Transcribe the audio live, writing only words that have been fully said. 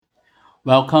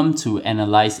Welcome to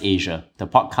Analyze Asia, the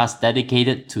podcast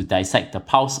dedicated to dissect the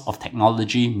pulse of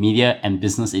technology, media, and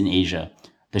business in Asia.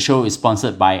 The show is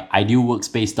sponsored by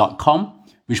idealworkspace.com,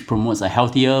 which promotes a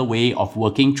healthier way of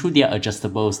working through their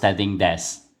adjustable standing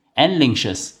desks, and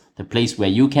Linksys, the place where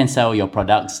you can sell your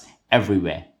products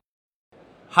everywhere.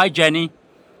 Hi, Jenny.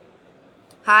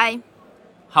 Hi,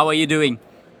 How are you doing?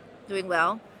 doing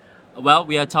well. Well,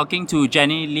 we are talking to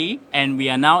Jenny Lee, and we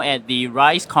are now at the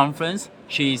RISE conference.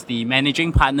 She is the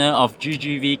managing partner of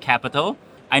GGV Capital.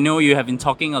 I know you have been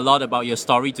talking a lot about your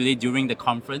story today during the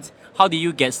conference. How did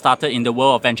you get started in the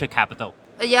world of venture capital?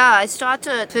 I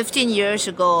started 15 years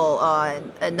ago,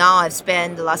 and now I've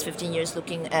spent the last 15 years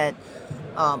looking at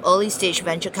early stage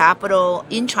venture capital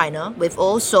in China, with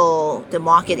also the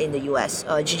market in the US.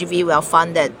 GGV, we are a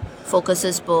fund that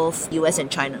focuses both US and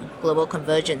China, global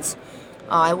convergence.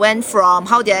 I went from,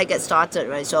 how did I get started,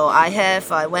 right? So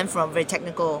I went from a very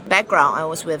technical background. I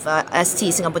was with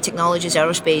ST, Singapore Technologies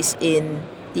Aerospace, in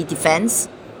the defense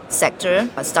sector.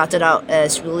 I started out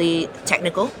as really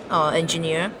technical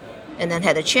engineer, and then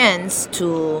had a chance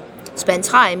to spend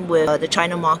time with the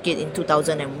China market in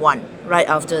 2001, right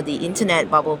after the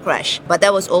internet bubble crash. But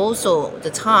that was also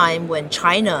the time when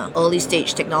China early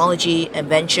stage technology and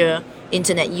venture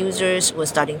internet users were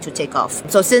starting to take off.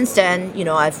 So since then,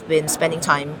 I've been spending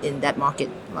time in that market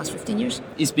the last 15 years.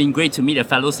 It's been great to meet a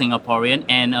fellow Singaporean,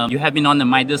 and you have been on the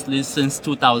Midas list since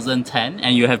 2010,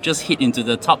 and you have just hit into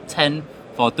the top 10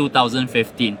 for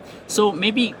 2015. So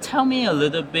maybe tell me a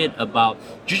little bit about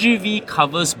GGV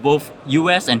covers both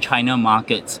US and China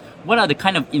markets. What are the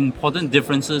kind of important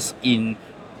differences in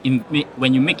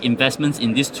when you make investments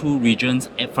in these two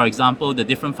regions, for example, the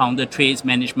different founder traits,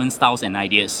 management styles, and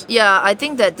ideas? Yeah, I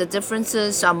think that the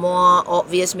differences are more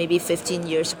obvious maybe 15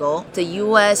 years ago. The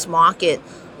US market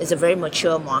is a very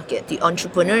mature market. The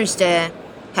entrepreneurs there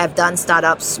have done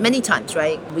startups many times,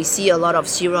 right? We see a lot of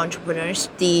serial entrepreneurs.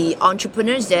 The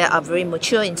entrepreneurs there are very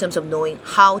mature in terms of knowing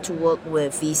how to work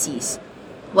with VCs,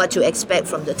 what to expect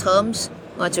from the terms,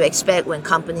 what to expect when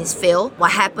companies fail,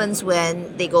 what happens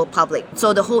when they go public.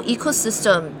 So the whole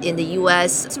ecosystem in the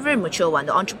US is a very mature one.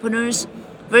 The entrepreneurs,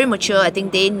 very mature. I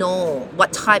think they know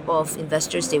what type of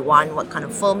investors they want, what kind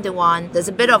of firm they want. There's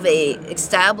a bit of a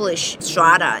established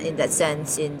strata in that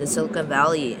sense in the Silicon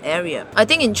Valley area. I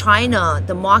think in China,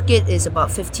 the market is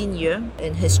about 15 years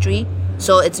in history.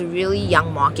 So it's a really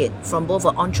young market from both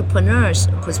an entrepreneur's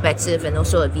perspective and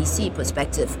also a VC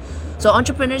perspective. So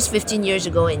entrepreneurs 15 years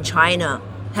ago in China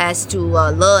has to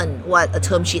learn what a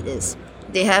term sheet is.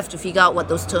 They have to figure out what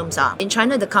those terms are. In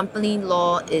China, the company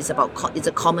law is it's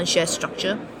a common share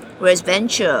structure, whereas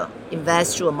venture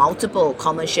invests through a multiple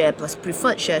common share plus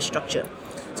preferred share structure.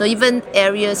 So even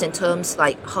areas and terms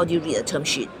like how do you read a term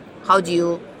sheet? How do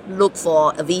you look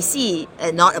for a VC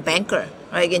and not a banker?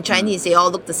 Right? In Chinese, they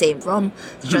all look the same from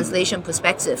the translation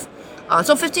perspective.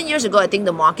 So 15 years ago, I think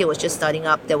the market was just starting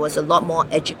up. There was a lot more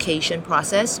education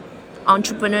process.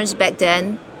 Entrepreneurs back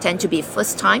then tend to be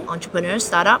first-time entrepreneurs,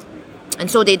 startup,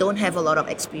 and so they don't have a lot of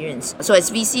experience. So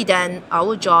as VC, then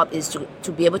our job is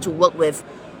to be able to work with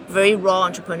very raw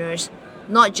entrepreneurs,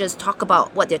 not just talk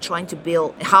about what they're trying to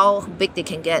build, how big they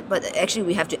can get, but actually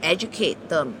we have to educate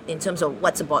them in terms of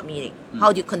what's a board meeting.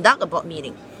 How do you conduct a board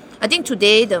meeting? I think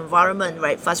today the environment,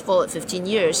 right, fast forward 15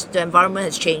 years, the environment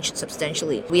has changed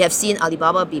substantially. We have seen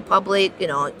Alibaba be public,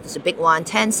 it's a big one,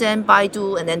 Tencent,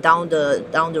 Baidu, and then down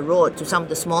the road to some of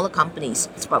the smaller companies.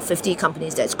 It's about 50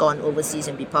 companies that's gone overseas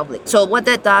and be public. So what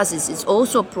that does is it's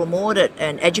also promoted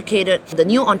and educated the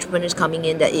new entrepreneurs coming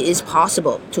in that it is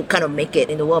possible to kind of make it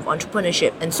in the world of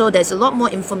entrepreneurship. And so there's a lot more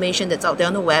information that's out there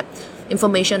on the web,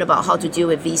 information about how to deal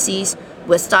with VCs.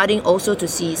 We're starting also to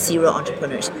see serial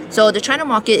entrepreneurs. So the China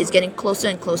market is getting closer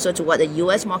and closer to what the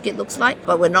US market looks like,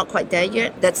 but we're not quite there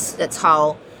yet. That's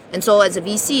how. And so as a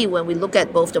VC, when we look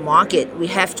at both the market, we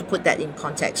have to put that in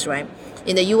context, right?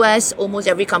 In the US, almost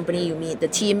every company you meet, the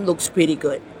team looks pretty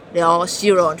good. They're all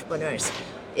serial entrepreneurs.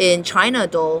 In China,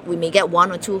 though, we may get one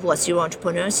or two who are serial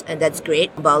entrepreneurs, and that's great.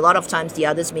 But a lot of times, the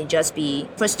others may just be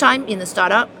first time in a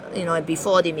startup,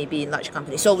 before they may be in large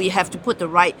companies. So we have to put the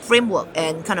right framework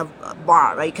and kind of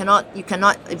bar, right? You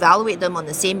cannot evaluate them on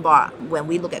the same bar when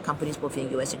we look at companies both in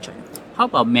US and China. How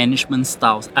about management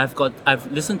styles?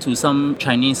 I've listened to some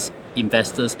Chinese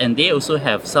investors, and they also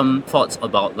have some thoughts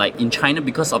about, like, in China,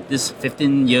 because of this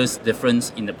 15 years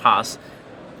difference in the past,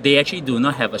 they actually do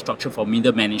not have a structure for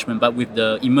middle management, but with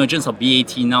the emergence of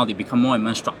BAT now, they become more and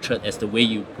more structured, as the way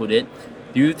you put it.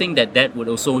 Do you think that would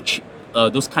also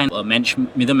those kind of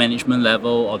middle management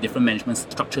level or different management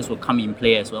structures will come in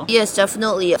play as well? Yes,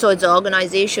 definitely. So it's an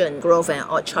organization growth and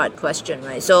org chart question,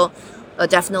 right? So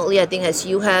Definitely, I think as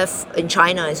you have in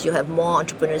China, as you have more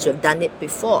entrepreneurs who have done it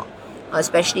before,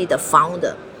 especially the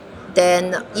founder,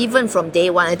 then even from day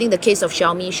one, I think the case of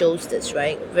Xiaomi shows this,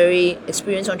 right? Very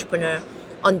experienced entrepreneur.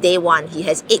 On day one, he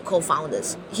has 8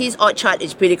 co-founders. His org chart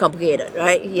is pretty complicated,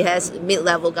 right? He has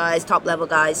mid-level guys, top-level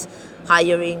guys,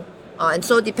 hiring. And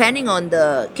so depending on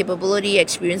the capability,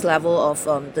 experience level of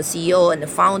the CEO and the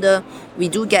founder, we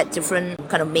do get different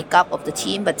kind of makeup of the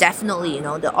team. But definitely,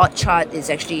 the org chart is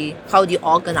actually how do you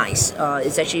organize?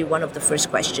 Is actually one of the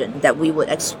first questions that we would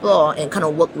explore and kind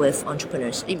of work with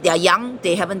entrepreneurs. If they are young,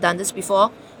 they haven't done this before,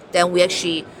 then we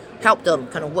actually help them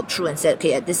kind of work through and say,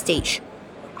 okay, at this stage,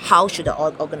 how should the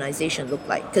organization look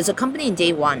like? Because a company in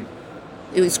day one,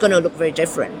 it's going to look very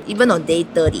different. Even on day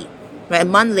 30. Right, a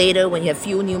month later, when you have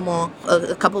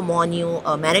a couple more new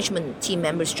management team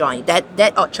members join, that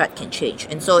org chart can change,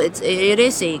 and so it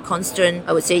is a constant,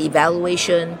 I would say,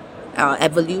 evaluation,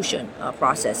 evolution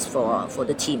process for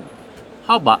the team.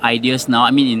 How about ideas now?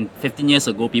 I mean, 15 years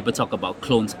ago, people talk about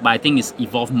clones, but I think it's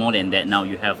evolved more than that now.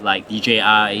 You have like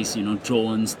DJIs,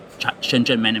 drones,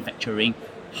 Shenzhen manufacturing.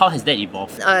 How has that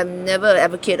evolved? I'm never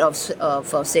advocate of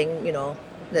saying,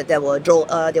 that there were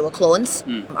clones.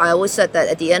 I always said that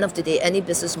at the end of the day, any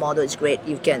business model is great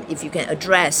if you can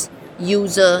address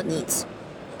user needs.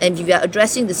 And if you are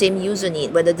addressing the same user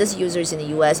need, whether this user is in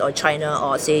the US or China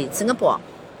or say Singapore,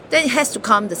 then it has to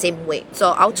come the same way.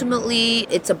 So ultimately,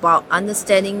 it's about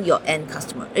understanding your end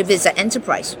customer. If it's an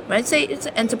enterprise, right? Say it's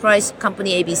an enterprise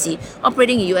company ABC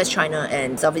operating in US, China,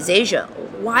 and Southeast Asia.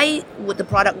 Why would the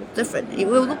product look different? It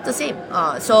will look the same.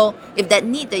 So if that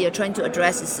need that you're trying to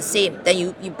address is the same, then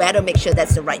you better make sure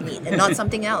that's the right need and not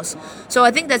something else. So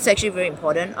I think that's actually very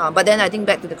important. But then I think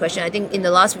back to the question, I think in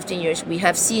the last 15 years, we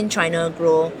have seen China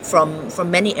grow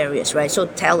from many areas, right? So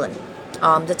talent.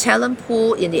 The talent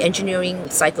pool in the engineering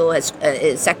sector has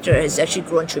actually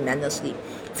grown tremendously.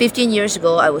 15 years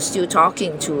ago, I was still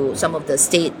talking to some of the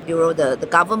state bureau, the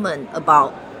government,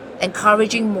 about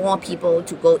encouraging more people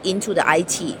to go into the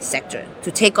IT sector,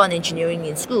 to take on engineering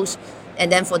in schools,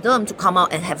 and then for them to come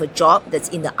out and have a job that's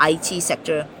in the IT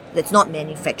sector that's not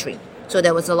manufacturing. So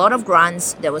there was a lot of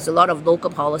grants, there was a lot of local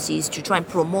policies to try and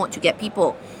promote, to get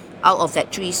people out of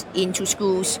factories into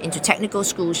schools, into technical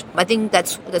schools. I think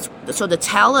that's so the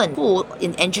talent pool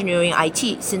in engineering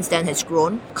IT since then has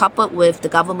grown, coupled with the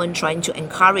government trying to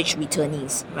encourage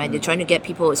returnees, right? They're trying to get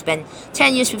people who spend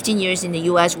 10 years, 15 years in the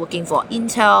US working for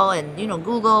Intel and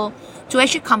Google to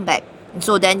actually come back. And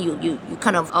so then you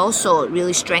kind of also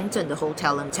really strengthen the whole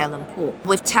talent pool.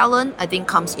 With talent, I think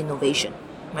comes innovation,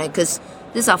 right? Because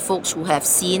these are folks who have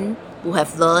seen, who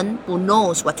have learned, who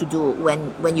knows what to do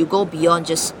when you go beyond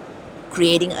just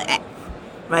creating an app,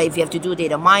 right? If you have to do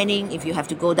data mining, if you have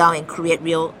to go down and create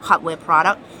real hardware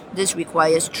product, this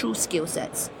requires true skill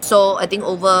sets. So I think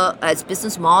as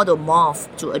business model morph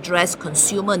to address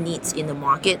consumer needs in the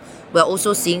market, we're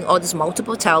also seeing all this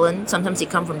multiple talent. Sometimes they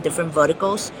come from different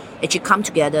verticals, actually come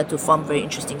together to form very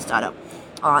interesting startup.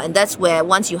 And that's where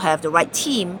once you have the right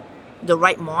team, the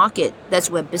right market, that's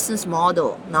where business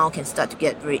model now can start to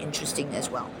get very interesting as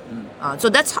well. So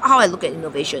that's how I look at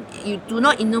innovation. You do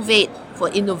not innovate for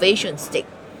innovation's sake.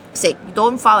 You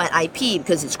don't file an IP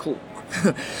because it's cool.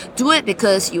 Do it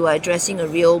because you are addressing a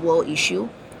real world issue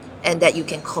and that you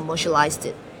can commercialize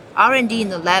it. R&D in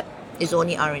the lab is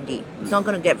only R&D. It's not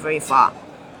going to get very far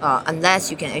unless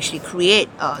you can actually create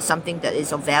something that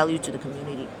is of value to the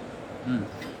community.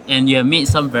 And you have made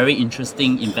some very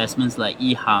interesting investments like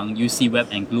eHang, UCWeb,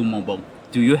 and Glue Mobile.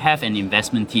 Do you have an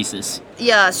investment thesis?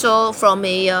 Yeah, so from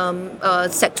a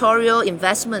sectorial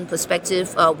investment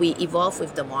perspective, we evolve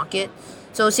with the market.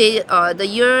 So say the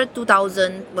year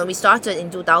 2000, when we started in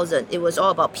 2000, it was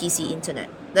all about PC internet.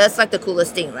 That's like the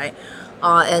coolest thing, right?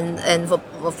 And for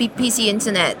PC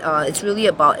internet, it's really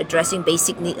about addressing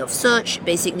basic need of search,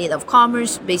 basic need of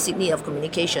commerce, basic need of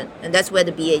communication. And that's where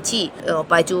the BAT,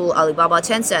 Baidu, Alibaba,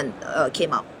 Tencent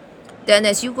came up. Then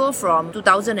as you go from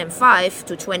 2005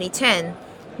 to 2010,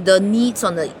 the needs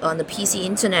on the PC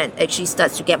internet actually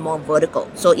starts to get more vertical.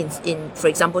 So in for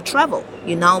example, travel,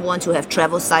 you now want to have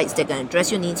travel sites that can address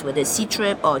your needs, whether it's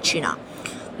Ctrip or China.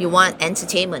 You want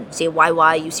entertainment, say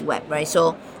YY, UCWeb, right?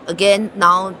 So again,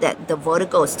 now that the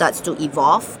vertical starts to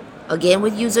evolve, again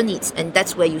with user needs, and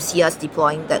that's where you see us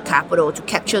deploying that capital to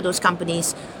capture those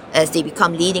companies as they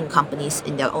become leading companies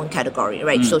in their own category,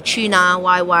 right? So China,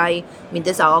 YY,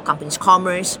 these are all companies.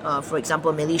 Commerce, for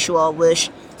example, Melisure, Wish.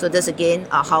 So this again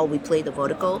how we play the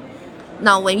vertical.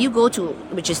 Now, when you go to,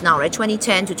 which is now, right,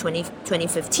 2010 to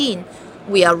 2015,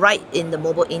 we are right in the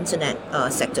mobile internet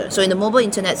sector. So in the mobile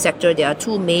internet sector, there are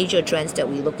two major trends that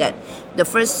we look at. The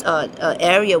first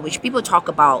area which people talk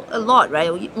about a lot,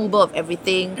 right? Uber of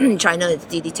everything. In China, it's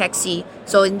Didi Taxi.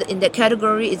 So in that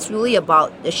category, it's really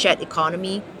about the shared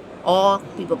economy, or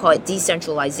people call it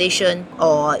decentralization,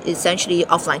 or essentially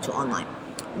offline to online.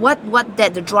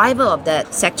 The driver of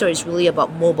that sector is really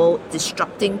about mobile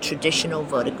disrupting traditional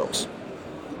verticals.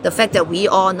 The fact that we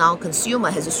all now consumer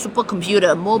has a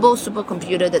supercomputer, a mobile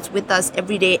supercomputer that's with us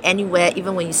every day, anywhere,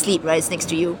 even when you sleep, right? It's next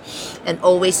to you, and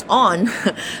always on,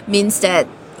 means that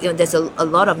there's a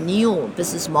lot of new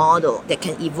business model that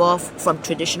can evolve from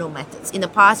traditional methods. In the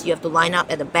past, you have to line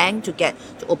up at the bank to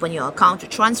open your account to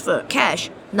transfer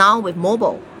cash. Now with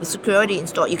mobile, with security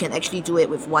installed, you can actually do it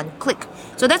with one click.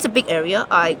 So that's a big area.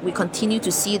 We continue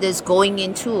to see this going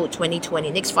into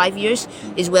 2020. Next 5 years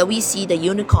is where we see the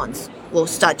unicorns will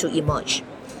start to emerge.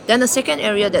 Then the second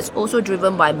area that's also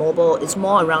driven by mobile is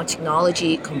more around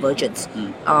technology convergence.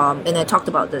 And I talked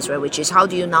about this, right? Which is how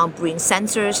do you now bring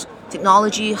sensors,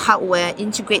 technology, hardware,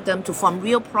 integrate them to form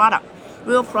real product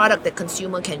that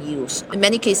consumer can use. In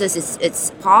many cases,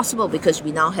 it's possible because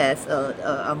we now have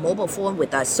a mobile phone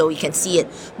with us, so we can see it.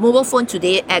 Mobile phone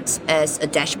today acts as a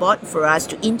dashboard for us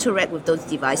to interact with those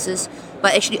devices.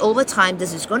 But actually, over time,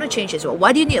 this is going to change as well.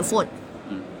 Why do you need a phone?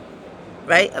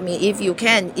 Right? I mean, if you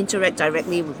can interact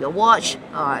directly with your watch,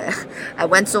 I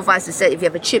went so far as to say if you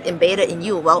have a chip embedded in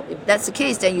you, well, if that's the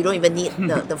case, then you don't even need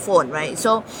the phone, right?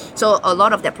 So a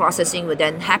lot of that processing will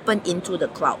then happen into the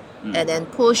cloud and then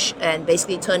push and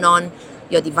basically turn on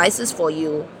your devices for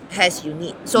you as you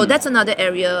need. So that's another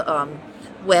area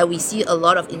where we see a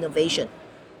lot of innovation.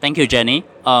 Thank you, Jenny.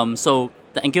 So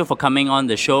thank you for coming on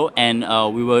the show, and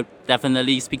we will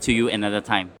definitely speak to you another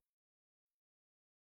time.